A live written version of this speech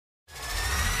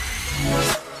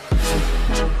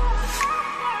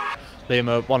Liam,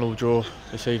 a 1-1 draw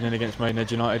this evening against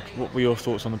Maidenhead United. What were your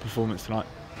thoughts on the performance tonight?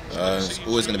 It's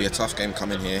always going to be a tough game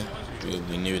coming here.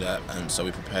 We knew that, and so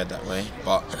we prepared that way.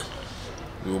 But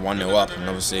we were 1-0 up, and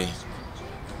obviously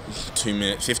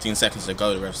 15 seconds to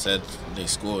go, the ref said they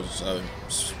scored. So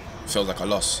it feels like a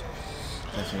loss,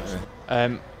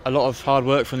 definitely. A lot of hard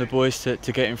work from the boys to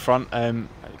get in front.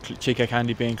 Chico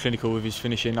Candy being clinical with his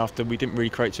finishing after we didn't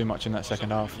really create too much in that second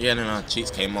half. Yeah, no,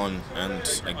 Cheeks came on,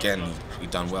 and again he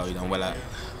done well. He done well at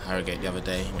Harrogate the other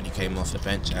day when he came off the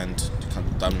bench, and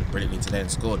done brilliantly today and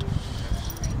scored.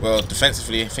 Well,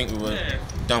 defensively, I think we were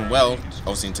done well,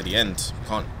 obviously into the end.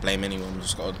 Can't blame anyone. We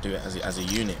just got to do it as a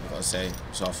unit. We've got to say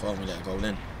it's our fault we let a goal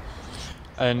in.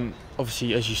 And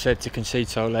obviously, as you said, to concede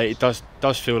so late, it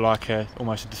does feel like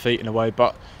almost a defeat in a way.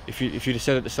 But if you'd have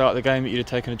said at the start of the game that you'd have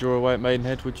taken a draw away at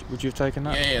Maidenhead, would you have taken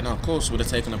that? Yeah, no, of course we'd have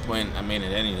taken a point at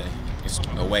Maidenhead any day. It's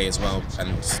away as well, and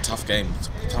it's a tough game. It's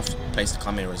a tough place to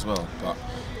come here as well. But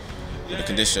with the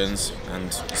conditions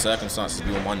and the circumstances,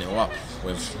 we were 1-0 up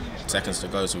with seconds to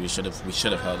go, so we should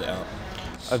have held it out.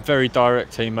 A very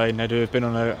direct team, Maidenhead, who have been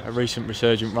on a recent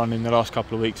resurgent run in the last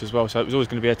couple of weeks as well. So it was always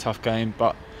going to be a tough game,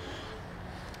 but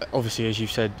obviously, as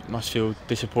you've said, must feel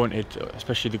disappointed,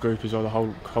 especially the group as well, the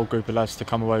whole group of lads, to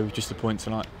come away with just a point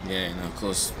tonight. Yeah, no, of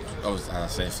course. As I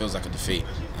say, it feels like a defeat,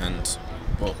 and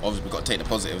well, obviously we've got to take the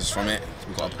positives from it.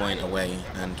 We've got a point away,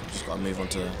 and we've just got to move on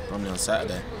to Bromley on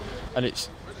Saturday. And it's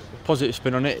a positive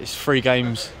spin on it. It's 3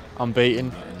 games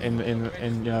unbeaten in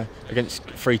against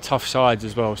 3 tough sides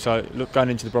as well. So look, going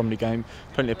into the Bromley game,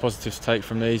 plenty of positives to take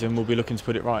from these, and we'll be looking to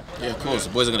put it right. Yeah, of course.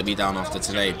 The boys are going to be down after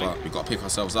today, but we've got to pick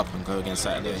ourselves up and go against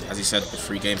Saturday. As you said,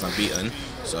 3 games unbeaten,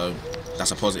 so that's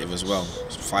a positive as well.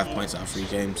 So 5 points out of 3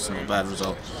 games, it's not a bad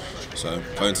result. So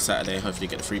going to Saturday, hopefully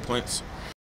get the 3 points.